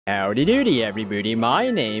Howdy doody everybody, my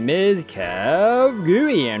name is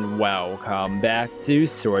KevGuuey and welcome back to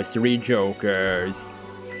Sorcery Jokers.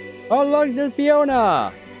 Oh look, there's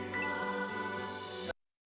Fiona!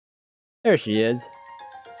 There she is.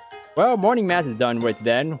 Well, morning mass is done with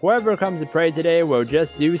then. Whoever comes to pray today will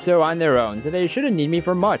just do so on their own, so they shouldn't need me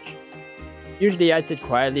for much. Usually I'd sit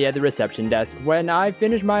quietly at the reception desk when I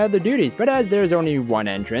finish my other duties, but as there's only one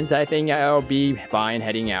entrance, I think I'll be fine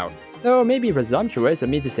heading out. Though maybe presumptuous of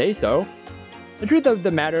me to say so. The truth of the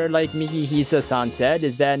matter, like Mikihisa-san said,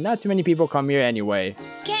 is that not too many people come here anyway.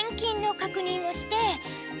 献金の確認をして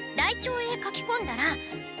台帳へ書き込んだら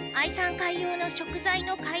愛産会用の食材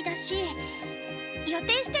の買い出し予定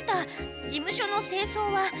してた事務所の清掃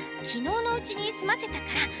は昨日のうちに済ませたか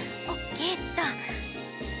ら OK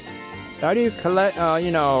と。 How do you collect, how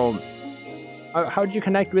do you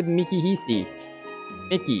connect with Mikihisi?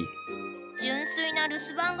 Mickey. 純粋な留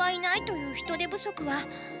守番がいないという人手不足は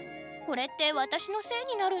これって私のせ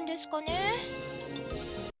いになるんですかね。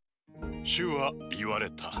主は言われ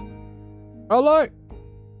た。 Oh look!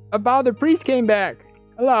 A bothered priest came back!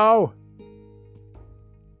 Hello!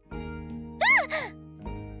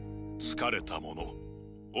 疲れた者、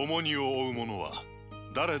重荷を負う者は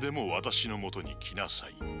誰でも私のもとに来なさ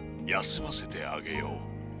い。休ませてあげよ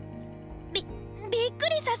う。びっく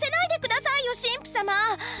りさせないでくださいよ神父様。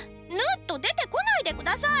ぬっと出てこないでく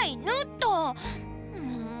ださい。ぬっと。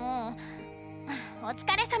もうお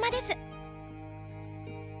疲れ様です。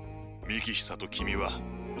ミキヒサと君は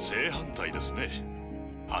正反対ですね。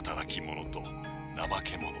働き者と怠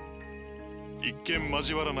け者。一見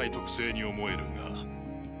交わらない特性に思えるが、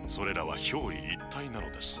それらは表裏一体なの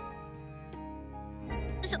です。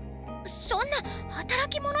そんな働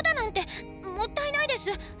き者だなんてもったいないです。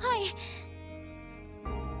はい。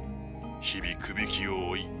日々くびきを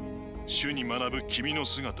追い、主に学ぶ君の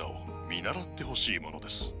姿を見習ってほしいもので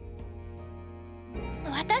す。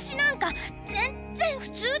私なんか全然普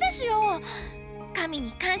通ですよ。神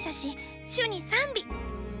に感謝し、主に賛美、教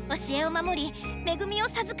えを守り、恵みを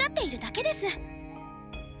授かっているだけです。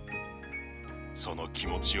その気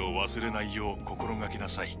持ちを忘れないよう心がけな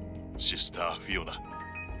さい、シスター・フィオナ。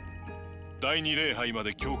第二礼拝ま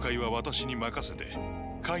で教会は私に任せて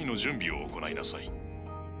会の準備を行いなさい。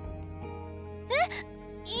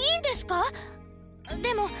いいんですか？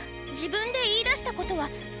でも自分で言い出したことは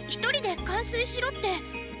一人で完遂しろって。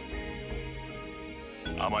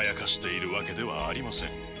甘やかしているわけではありません。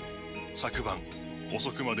昨晩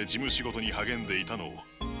遅くまで事務仕事に励んでいたのを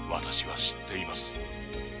私は知っています。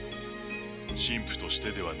神父とし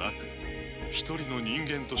てではなく一人の人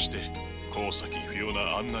間としてKOUSAKI、フィオ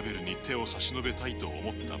ナ、アンナベルに手を差し伸べたいと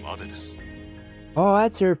思ったまでです。Oh,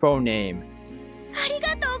 that's her phone name. あり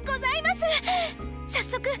がとうございます。早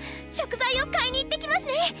速食材を買いに行ってきます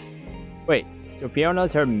ね。Wait, so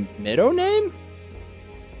Fiona's her middle name?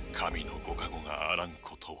 神のご加護があらん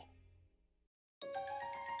ことを。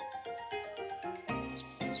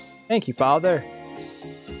Thank you, Father.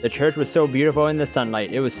 The church was so beautiful in the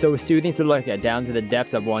sunlight. It was so soothing to look at down to the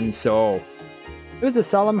depths of one's soul. It was a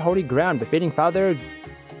solemn, holy ground befitting Father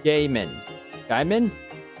Gaiman,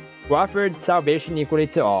 who offered salvation equally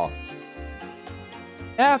to all.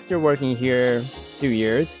 After working here 2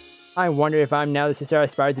 years, I wonder if I'm now the sister I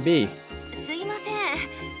aspired to be. すいません。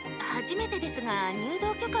初めてですが入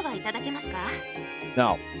道許可はいただけますか？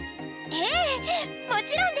 No. も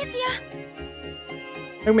ちろんですよ。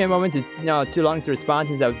It took me a moment too long to respond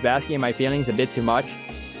since I was basking in my feelings a bit too much.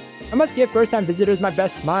 I must give first-time visitors my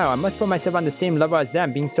best smile. I must put myself on the same level as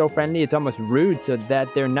them. Being so friendly, it's almost rude so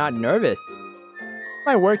that they're not nervous.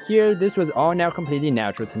 My work here, this was all now completely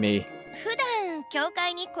natural to me. 普段教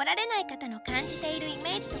会に来られない方の感じているイ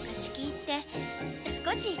メージとか敷居って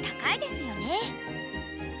少し高いですよね。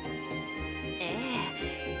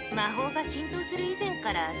魔法が浸透する以前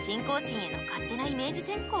から信仰心への勝手なイメージ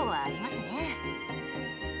先行はありますね。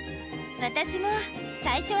私も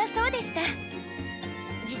最初はそうでした。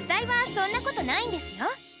実際はそんなことないんですよ。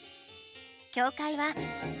教会は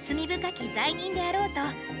罪深き罪人であろうと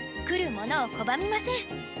来る者を拒みません。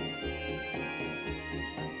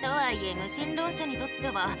とはいえ無神論者にとって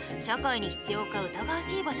は社会に必要か疑わ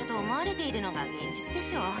しい場所と思われているのが現実で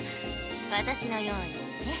しょう。私のように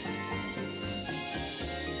ね。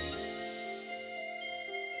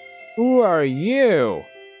Who are you?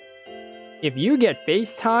 If you get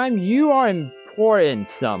FaceTime, you are important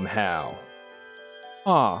somehow.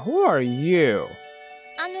 Who are you?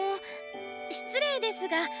 失礼です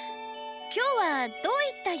が、今日はどう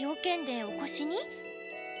いった要件でお越しに？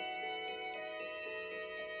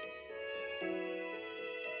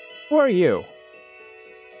 Who are you?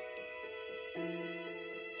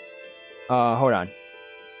 Hold on.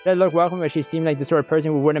 That looked welcoming, but she seemed like the sort of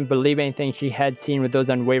person who wouldn't believe anything she had seen with those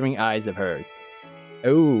unwavering eyes of hers.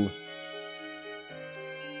 Oh.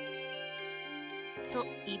 と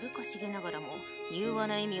いぶかしげながらも柔和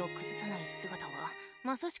な笑みを崩さない姿は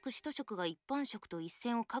まさしく使徒色が一般色と一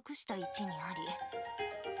線を画した位置にあ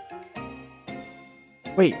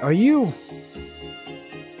り。Wait, are you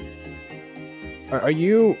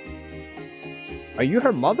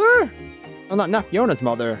her mother? Oh, not Fiona's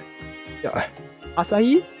mother.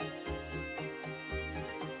 Asahi's?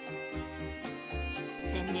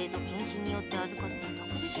 洗礼と献身によって預かった特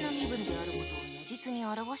別な身分であることを如実に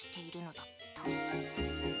表しているのだった。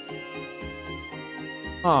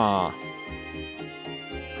あは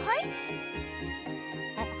い。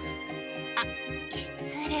失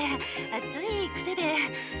礼。つい癖で。さ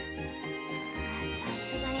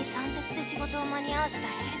すがに三徹で仕事を間に合わせた弊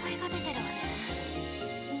害が出てるわね。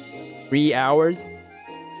3 hours?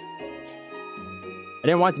 I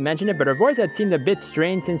didn't want to mention it, but her voice had seemed a bit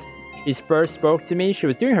strained since she first spoke to me. She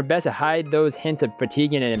was doing her best to hide those hints of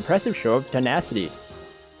fatigue in an impressive show of tenacity.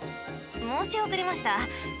 申し遅れました。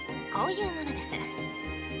こういうものです。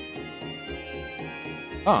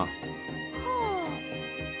Huh.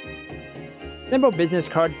 Simple business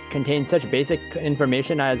card contains such basic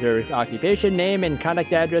information as her occupation, name, and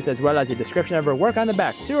contact address, as well as a description of her work on the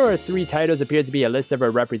back. 2 or 3 titles appear to be a list of her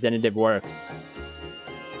representative work.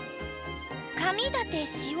 上立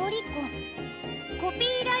しおり子、コピ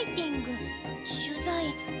ーライティング、取材、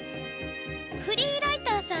フリーライ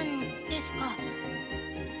ターさんですか。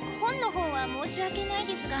本の方は申し訳ない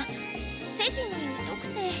ですが、世事に疎く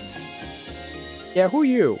て。Yeah, who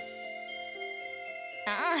you?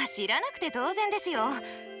 ああ、知らなくて当然ですよ。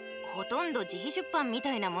ほとんど自費出版み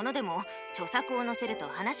たいなものでも著作を載せると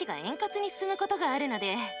話が円滑に進むことがあるの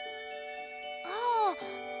で。も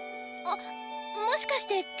しかし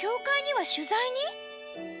て教会には取材に？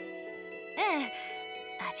ええ。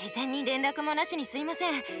事前に連絡もなしにすいませ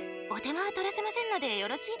ん。お手間は取らせませんのでよ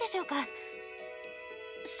ろしいでしょうか。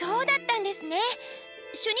そうだったんですね。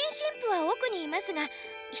主任神父は奥にいますが、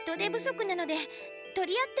人手不足なので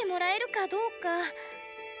取り合ってもらえるかどうか。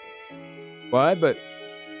What? But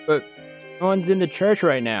no one's in the church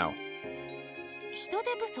right now. 人手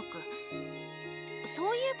不足。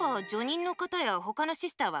そういえば助人の方や他のシ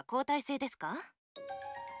スターは交代制ですか？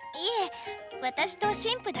いえ、私と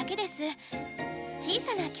神父だけです。小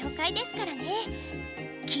さな教会ですからね。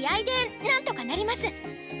気合でなんとかなります。She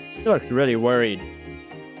looks really worried.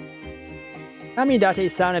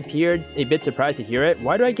 Hamidate-san appeared a bit surprised to hear it.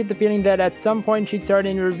 Why do I get the feeling that at some point she started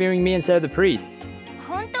interviewing me instead of the priest?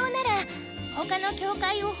 本当なら他の教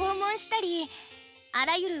会を訪問したり、あ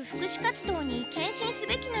らゆる福祉活動に献身す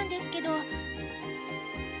べきなんですけど。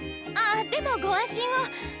でもご安心を。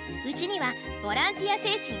うちにはボランティア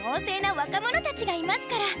精神旺盛な若者たちがいます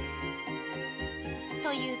から。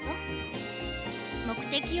というと、目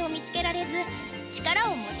的を見つけられず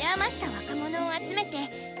力を持て余した若者を集めて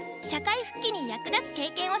社会復帰に役立つ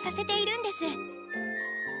経験をさせているんです。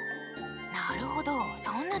なるほど、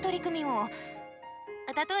そんな取り組みを。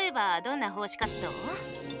例えばどんな奉仕活動？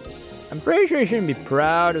 I'm pretty sure you shouldn't be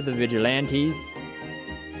proud of the vigilantes.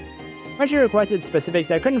 When she requested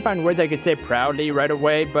specifics, I couldn't find words I could say proudly right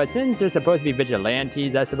away, but since they're supposed to be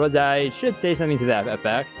vigilantes, I suppose I should say something to that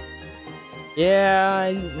effect.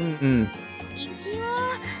 Yeah, 一応、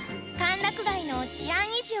歓楽街の治安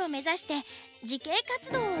維持を目指して自警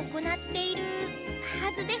活動を行っている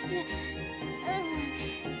はずです。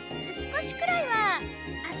少しくらいは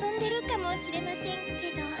遊んでるかもしれません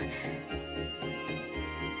けど。な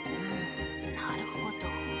るほど。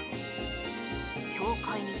教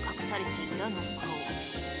会に隠されし裏の顔、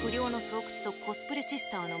不良の巣窟とコスプレチェ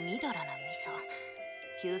スターのみだらなミサ、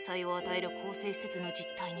救済を与える更生施設の実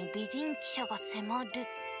態に美人記者が迫ると。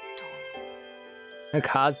A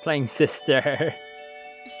cosplaying sister.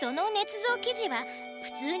 その捏造記事は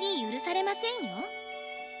普通に許されませんよ。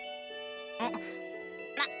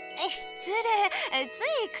失礼、つい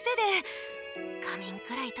癖で仮眠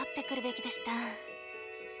くらい取ってくるべきでした。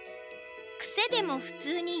癖でも普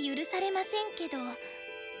通に許されませんけど。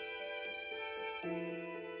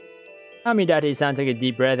Hamidate-san took a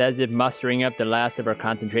deep breath as if mustering up the last of her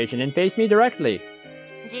concentration and faced me directly.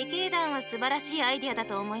 自警団は素晴らしいアイデアだ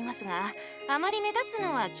と思いますが、あまり目立つ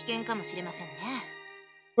のは危険かもしれませんね。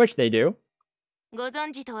Which they do. ご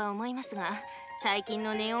存知とは思いますが、最近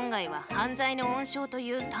のネオン街は犯罪の温床と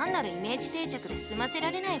いう単なるイメージ定着で済ませら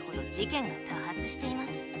れないほど事件が多発していま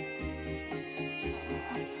す。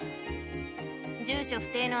住所不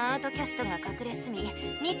定のアウトキャストが隠れ住み、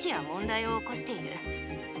日夜問題を起こしている。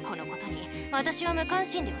このことに私は無関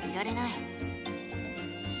心ではいられない。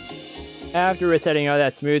After reciting all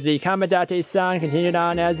that smoothly, Kamadate-san continued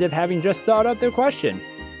on as if having just thought up the question.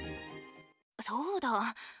 そう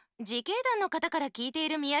だ。自警団の方から聞いてい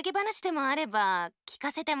る土産話でもあれば聞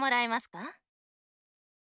かせてもらえますか?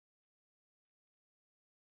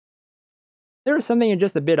 There was something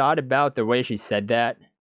just a bit odd about the way she said that.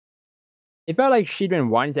 It felt like she'd been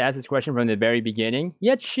wanting to ask this question from the very beginning,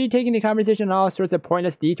 yet she'd taken the conversation on all sorts of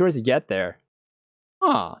pointless detours to get there.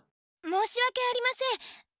 Huh. 申し訳ありませ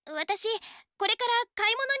ん。私、これから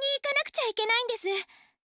買い物に行かなくちゃいけないんです。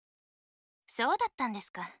そうだったんで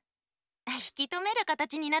すか。引き止める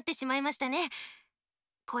形になってしまいましたね。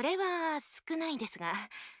これは少ないですが。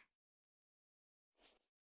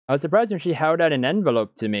I was surprised when she held out an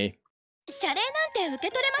envelope to me. 謝礼なんて受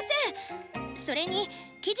け取れません。それに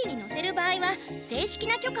記事に載せる場合は正式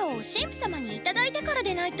な許可を神父様にいただいてから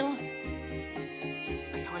でないと。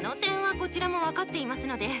その点はこちらも分かっています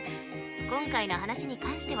ので、今回の話に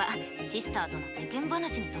関してはシスターとの世間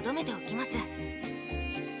話に留めておきます。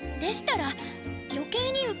でしたら余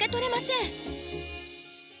計に受け取れません。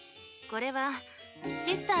これは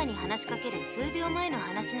シスターに話しかける数秒前の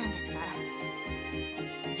話なんですが、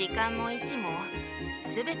時間も位置も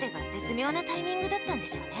全てが絶妙なタイミングだったんで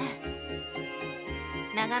しょうね。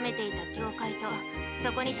眺めていた教会と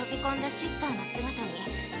そこに溶け込んだシスターの姿に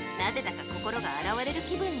なぜだか心が洗われる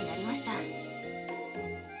気分になりました。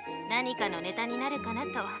何かのネタになるかなと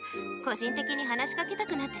個人的に話しかけた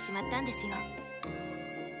くなってしまったんですよ。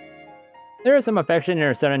There was some affection in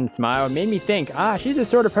her sudden smile. It made me think, she's the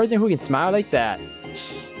sort of person who can smile like that.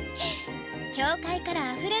 教会か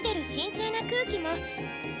ら溢れ出る神聖な空気も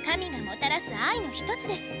神がもたらす愛の一つ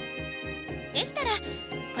です。でしたら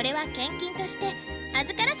これは献金として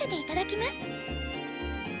預からせていただきます。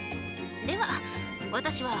では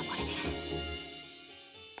私はこれで。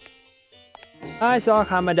I saw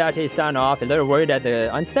Kamadate-san off, a little worried at the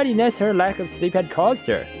unsteadiness her lack of sleep had caused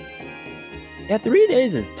her. Yeah, 3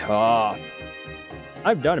 days is tough.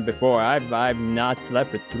 I've done it before. I've not slept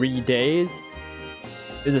for 3 days.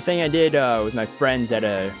 There's a thing I did with my friends at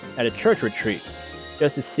a church retreat,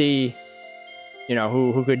 just to see, you know,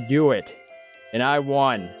 who could do it, and I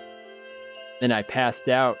won. Then I passed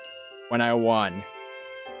out when I won.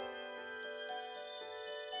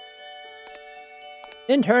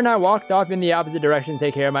 In turn, I walked off in the opposite direction to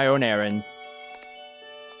take care of my own errands.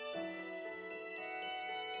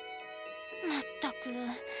 まったく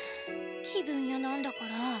気分屋なんだから。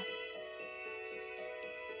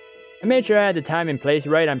I made sure I had the time and place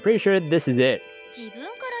right. I'm pretty sure this is it. 自分から言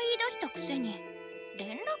い出したくせに連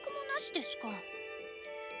絡もなしですか。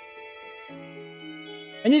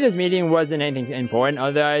I knew this meeting wasn't anything important,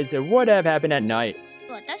 otherwise it would have happened at night.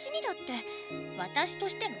 私にだって私と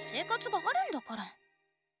しての生活があるんだから。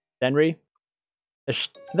Henry?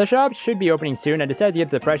 The shop should be opening soon. I decided to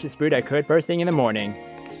get the freshest food I could first thing in the morning.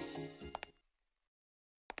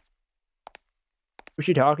 Who's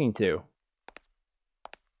she talking to?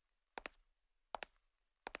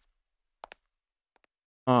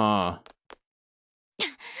 Are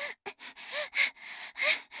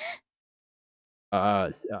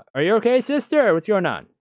you okay, sister? What's going on?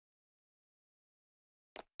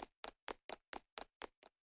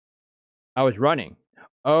 I was running.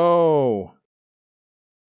 Oh.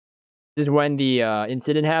 This is when the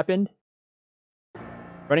incident happened?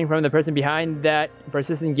 Running from the person behind that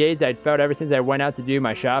persistent gaze I'd felt ever since I went out to do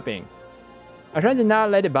my shopping. I tried to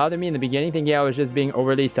not let it bother me in the beginning, thinking I was just being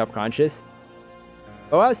overly self-conscious.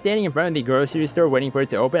 But while I was standing in front of the grocery store waiting for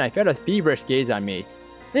it to open, I felt a feverish gaze on me.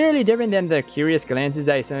 Clearly different than the curious glances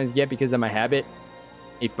I sometimes get because of my habit.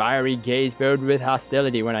 A fiery gaze filled with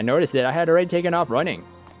hostility. When I noticed it, I had already taken off running.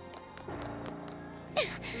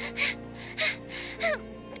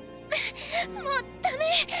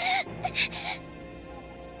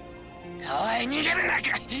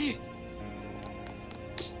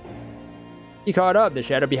 He caught up. The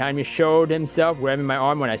shadow behind me showed himself grabbing my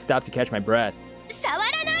arm when I stopped to catch my breath. 触ら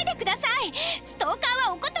ないでください。ストーカー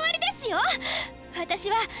はお断りですよ。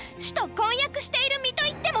私は首都婚約している身と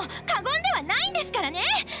言っても過言ではないんですからね。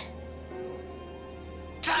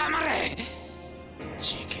黙れ。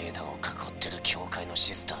自警団を囲ってる教会の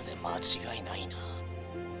シスターで間違いないな。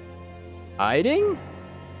Hiding?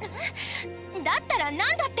 だったら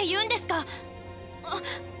何だって言うんですか。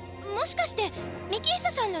もしかしてミキー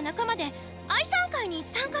サさんの仲間で愛さん会に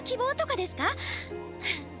参加希望とかですか。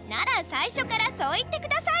なら最初からそう言ってく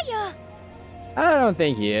ださいよ。I don't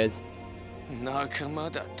think he is. 仲間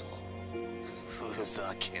だとふ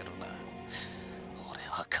ざけるな。俺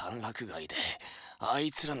は歓楽街であ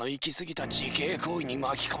いつらの行き過ぎた自警行為に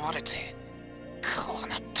巻き込まれてこう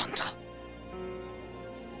なったんだ。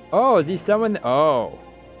Oh, is he someone? Oh.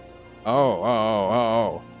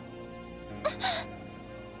 Oh.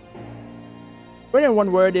 But in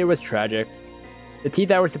one word, it was tragic. The teeth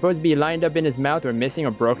that were supposed to be lined up in his mouth were missing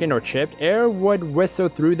or broken or chipped. Air would whistle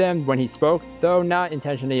through them when he spoke, though not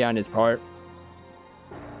intentionally on his part.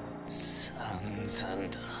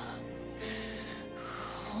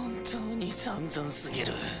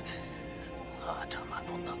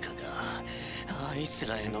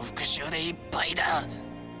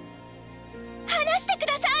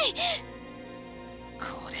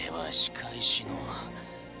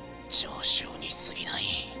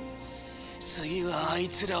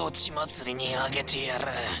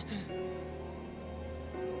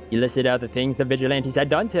 He listed out the things the vigilantes had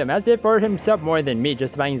done to him, as if for himself more than me,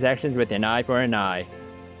 justifying his actions with an eye for an eye.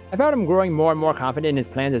 I found him growing more and more confident in his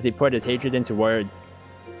plans as he put his hatred into words.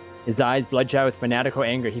 His eyes bloodshot with fanatical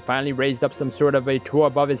anger, he finally raised up some sort of a tool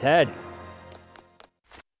above his head.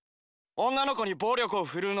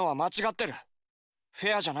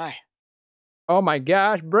 Oh my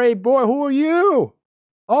gosh, brave boy, who are you?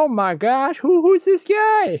 Oh my gosh, who's this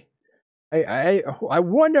guy? I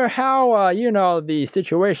wonder how, you know, the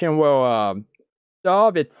situation will,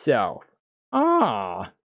 solve itself. Well,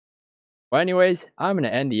 anyways, I'm gonna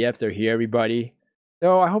end the episode here, everybody.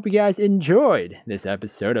 So I hope you guys enjoyed this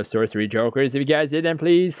episode of Sorcery Jokers. If you guys did, then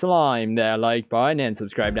please slime that like button and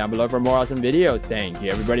subscribe down below for more awesome videos. Thank you,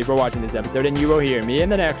 everybody, for watching this episode, and you will hear me in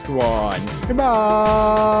the next one.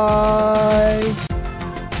 Goodbye!